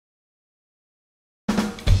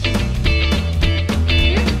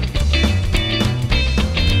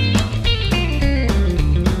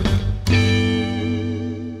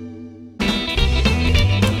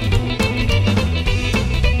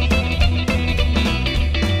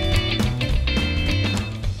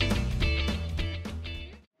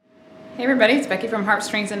Hey everybody, it's Becky from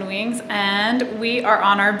Heartstrings and Wings, and we are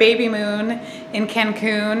on our Babymoon in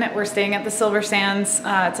Cancun. We're staying at the Silversands.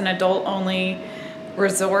 It's an adult-only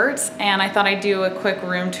resort, and I thought I'd do a quick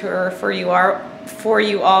room tour for you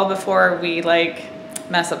all before we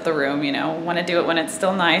mess up the room. You know, want to do it when it's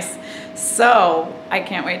still nice. So I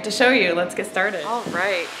can't wait to show you. Let's get started. All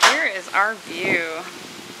right, here is our view.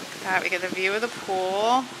 Look at that. We get the view of the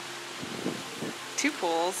pool, 2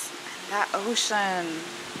 pools, and that ocean.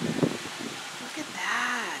 Look at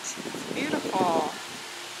that. It's beautiful.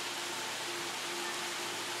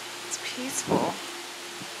 It's peaceful.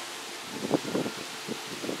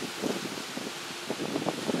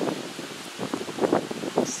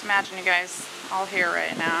 Just imagine you guys all here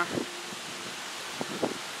right now,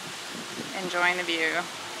 enjoying the view.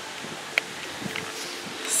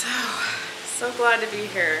 So glad to be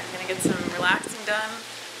here. Gonna get some relaxing done.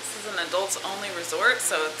 This is an adults only resort,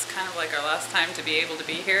 so it's kind of like our last time to be able to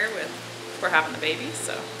be here we're having the baby,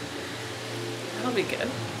 so that'll be good.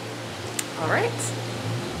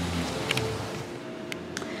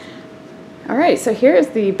 All right, so here is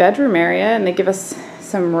the bedroom area, and they give us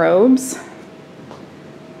some robes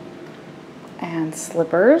and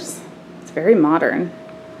slippers. It's very modern.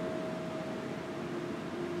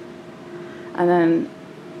 And then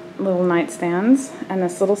little nightstands and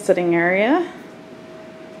this little sitting area.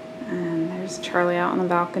 And there's Charlie out on the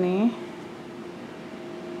balcony.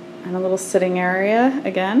 And a little sitting area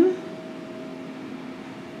again.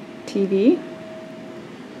 TV.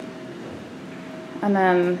 And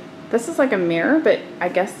then this is like a mirror, but I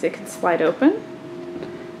guess it can slide open.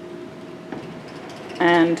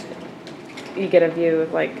 And you get a view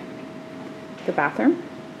of like the bathroom.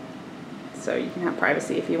 So you can have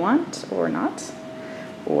privacy if you want or not,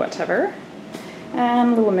 whatever.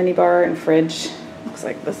 And a little mini bar and fridge. Looks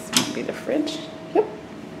like this might be the fridge. Yep.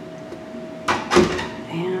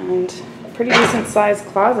 And a pretty decent sized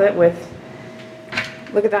closet with,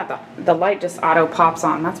 look at that, the light just auto pops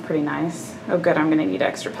on. That's pretty nice. Oh good, I'm gonna need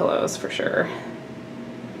extra pillows for sure.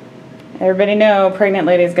 Everybody know pregnant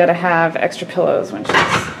lady's gotta have extra pillows when she's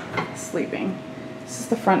sleeping. This is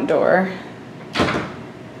the front door. And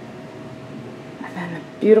then a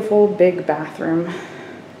beautiful big bathroom.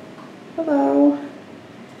 Hello.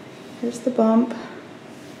 Here's the bump.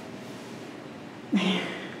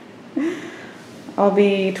 I'll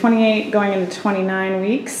be 28 going into 29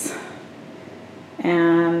 weeks,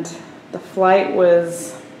 and the flight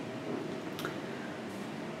was,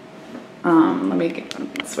 let me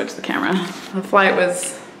switch the camera. The flight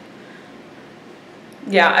was,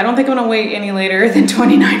 yeah, I don't think I'm gonna wait any later than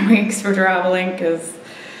 29 weeks for traveling, because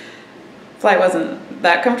flight wasn't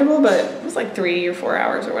that comfortable, but it was like 3 or 4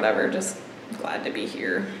 hours or whatever. Just glad to be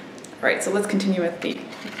here. All right, so let's continue with the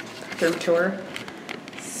room tour.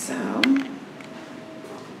 So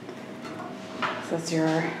that's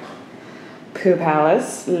your poo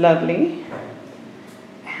palace, lovely,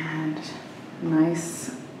 and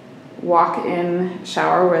nice walk-in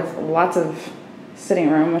shower with lots of sitting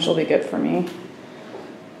room, which will be good for me,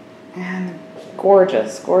 and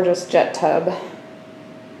gorgeous, gorgeous jet tub.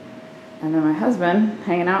 And then my husband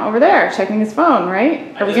hanging out over there, checking his phone,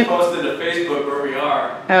 right? I just posted to Facebook where we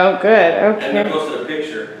are. Oh, good, okay. And I posted a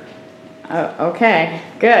picture. Oh, okay,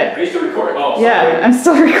 good. Are you still recording? Oh, sorry. Yeah, I'm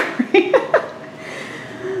still recording.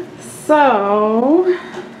 So,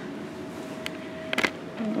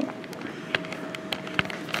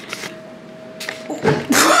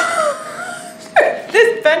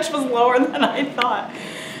 this bench was lower than I thought.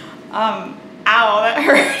 Ow, that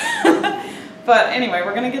hurt. But anyway,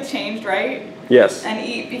 we're gonna get changed, right? Yes. And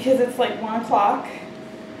eat, because it's like 1 o'clock.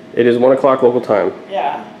 It is 1 o'clock local time.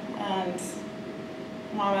 Yeah, and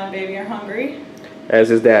Mama and baby are hungry.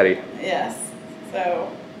 As is Daddy. Yes,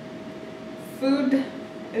 so food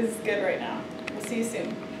is good right now. We'll see you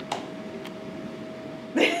soon.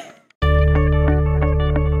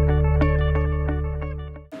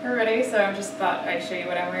 We're ready, so I just thought I'd show you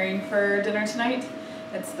what I'm wearing for dinner tonight.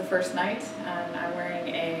 It's the first night, and I'm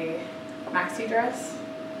wearing a maxi dress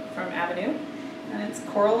from Avenue, and it's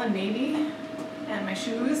coral and navy, and my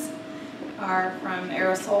shoes are from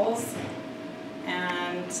Aerosols,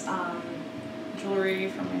 and jewelry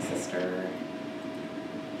from my sister.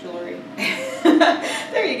 Jewelry.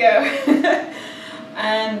 There you go.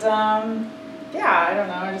 And yeah, I don't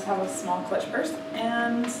know, I just have a small clutch purse,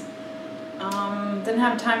 and didn't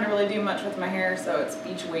have time to really do much with my hair, so it's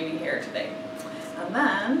beach wavy hair today. And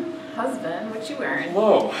then, husband, what you wearing?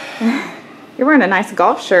 Hello. You're wearing a nice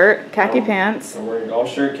golf shirt, khaki pants. I'm wearing a golf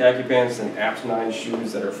shirt, khaki pants, and Apt 9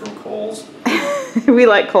 shoes that are from Kohl's. We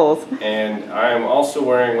like Kohl's. And I'm also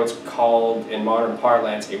wearing what's called, in modern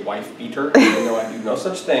parlance, a wife beater, even though I do no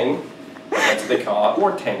such thing. That's what they call it.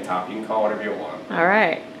 Or tank top. You can call it whatever you want. All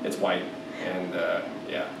right. It's white. And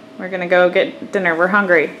yeah. We're gonna go get dinner. We're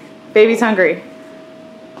hungry. Baby's hungry.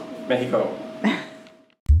 Mexico.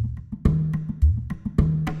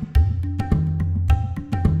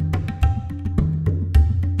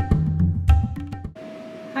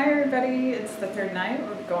 Hi everybody, it's the third night.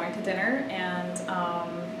 We're going to dinner and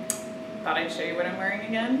thought I'd show you what I'm wearing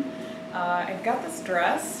again. I got this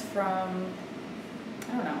dress from,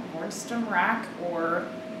 I don't know, Nordstrom Rack or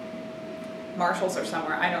Marshalls or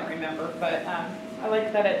somewhere, I don't remember, but I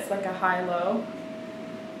like that it's like a high-low.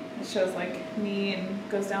 It shows like me and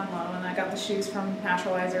goes down low, and I got the shoes from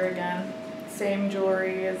Naturalizer again. Same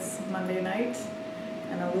jewelry as Monday night,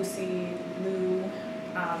 and a Lucy Lou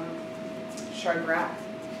shrug wrap.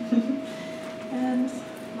 And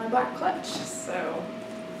my black clutch, so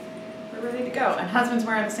we're ready to go. And husband's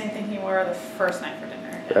wearing the same thing he wore the first night for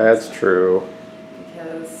dinner. That's true.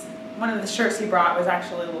 Because one of the shirts he brought was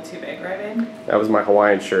actually a little too big, right, babe? That was my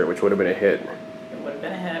Hawaiian shirt, which would have been a hit. It would have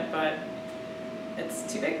been a hit, but it's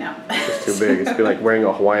too big now. It's too big. It's like wearing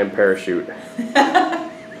a Hawaiian parachute.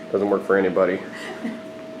 Doesn't work for anybody.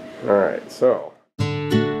 All right, so.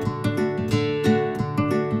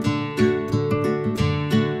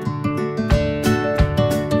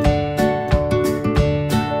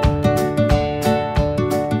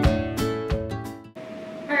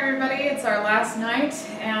 Last night,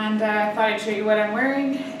 and I thought I'd show you what I'm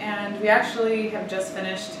wearing. And we actually have just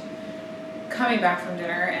finished coming back from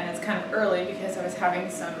dinner, and it's kind of early because I was having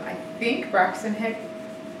some, I think, Braxton Hicks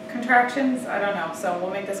contractions. I don't know, so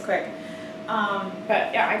we'll make this quick.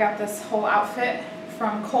 But yeah, I got this whole outfit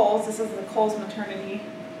from Kohl's. This is the Kohl's maternity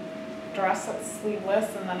dress that's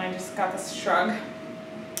sleeveless, and then I just got this shrug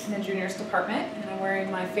in the juniors department, and I'm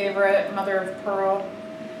wearing my favorite mother of pearl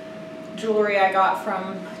jewelry I got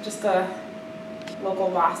from just a local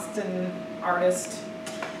Boston artist,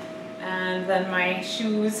 and then my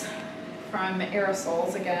shoes from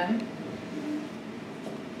Aerosols again.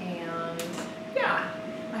 And yeah,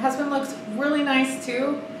 my husband looks really nice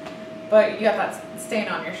too, but you got that stain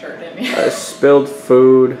on your shirt, didn't you? I spilled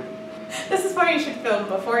food. This is why you should film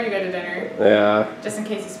before you go to dinner. Yeah. Just in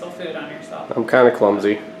case you spill food on yourself. I'm kind of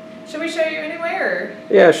clumsy. Should we show you anyway, or?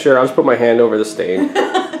 Yeah, sure. I'll just put my hand over the stain.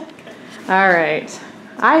 All right.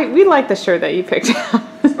 We like the shirt that you picked out.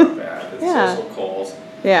 It's not bad. It's Yeah. also Kohl's.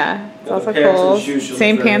 Yeah, it's Yeah, also the pants and Kohl's. shoes should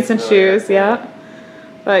Same look very pants and familiar. shoes, yeah.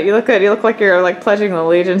 But you look good. You look like you're like pledging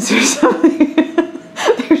allegiance or something.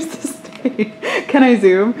 There's the stain. Can I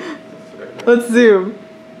zoom? Let's zoom.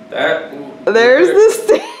 There's the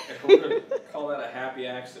stain. We're gonna call that a happy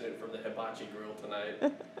accident from the hibachi grill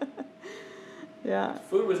tonight. Yeah.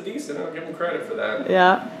 Food was decent. I'll give them credit for that.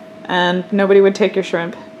 Yeah. And nobody would take your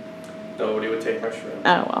shrimp. Nobody would take my shrimp.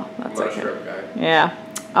 Oh well, I'm that's not a okay. shrimp guy. Yeah.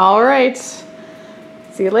 All right.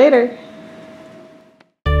 See you later.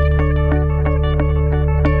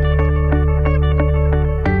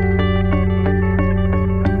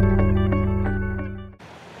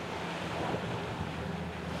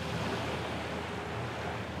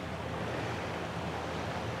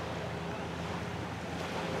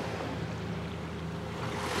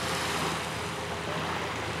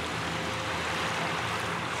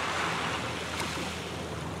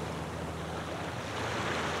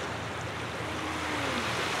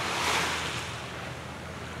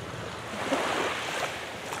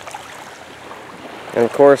 And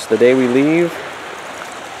of course, the day we leave,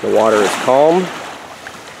 the water is calm.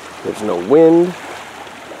 There's no wind.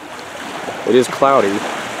 It is cloudy,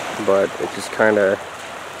 but it's just kind of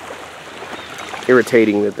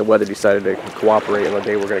irritating that the weather decided to cooperate on the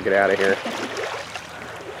day we're going to get out of here.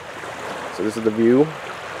 So this is the view.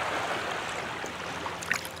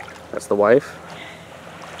 That's the wife.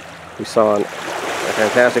 We saw a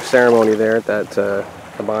fantastic ceremony there at that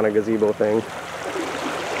cabana gazebo thing.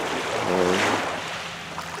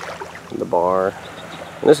 The bar.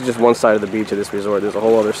 And this is just one side of the beach of this resort. There's a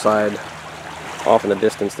whole other side off in the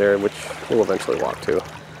distance there, which we'll eventually walk to.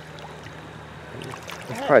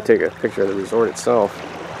 Let's probably take a picture of the resort itself.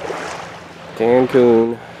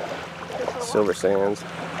 Cancun, Silversands.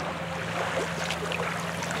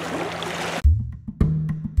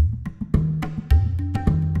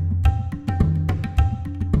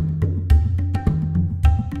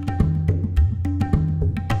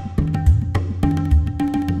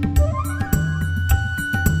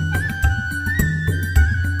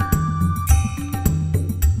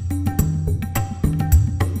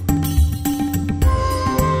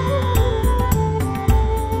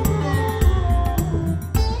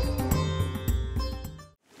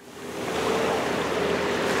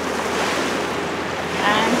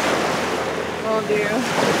 And we'll do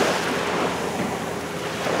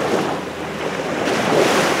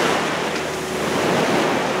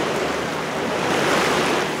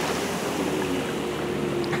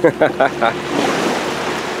Mine?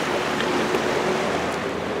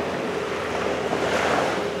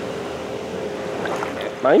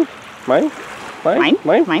 Mine? Mine? Mine?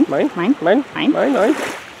 Mine? Mine? Mine? Mine? Mine? Mine? Mine?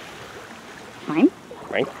 Mine?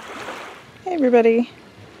 Mine? Hey everybody.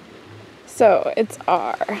 So it's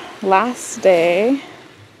our last day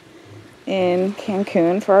in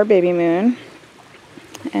Cancun for our Babymoon.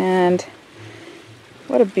 And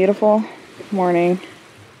what a beautiful morning.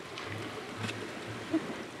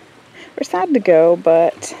 We're sad to go,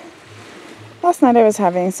 but last night I was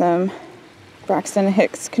having some Braxton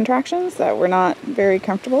Hicks contractions that were not very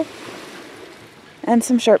comfortable and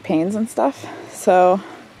some sharp pains and stuff. So,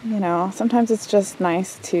 you know, sometimes it's just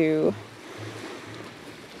nice to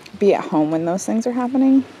be at home when those things are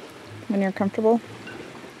happening, when you're comfortable.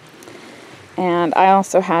 And I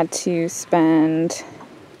also had to spend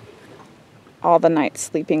all the night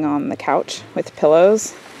sleeping on the couch with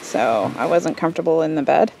pillows, so I wasn't comfortable in the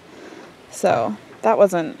bed. So that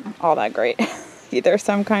wasn't all that great either.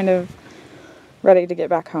 So I'm kind of ready to get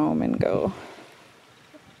back home and go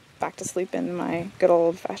back to sleep in my good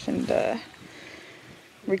old-fashioned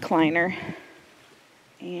recliner.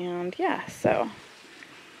 And yeah, so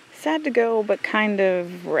sad to go, but kind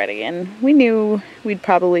of ready. And we knew we'd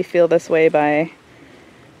probably feel this way by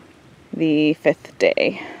the 5th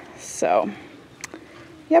day. So,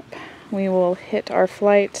 yep, we will hit our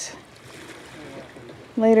flight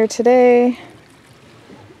later today.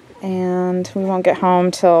 And we won't get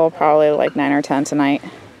home till probably like 9 or 10 tonight,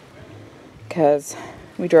 because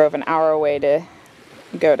we drove an hour away to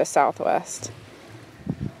go to Southwest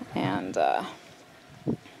and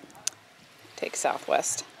take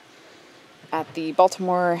Southwest at the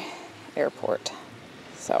Baltimore airport.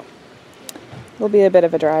 So it'll be a bit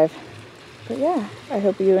of a drive. But yeah, I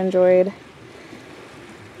hope you enjoyed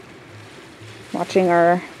watching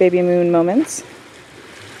our Babymoon moments.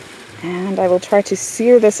 And I will try to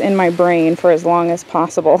sear this in my brain for as long as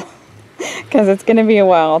possible, because it's going to be a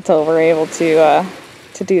while till we're able to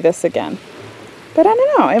do this again. But I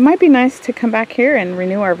don't know, it might be nice to come back here and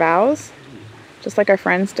renew our vows, just like our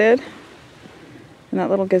friends did in that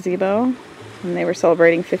little gazebo, and they were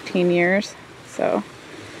celebrating 15 years. So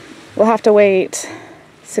we'll have to wait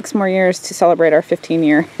 6 more years to celebrate our 15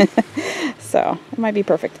 year. So it might be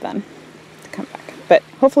perfect then to come back. But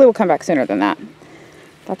hopefully we'll come back sooner than that.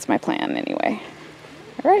 That's my plan anyway.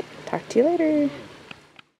 All right, talk to you later.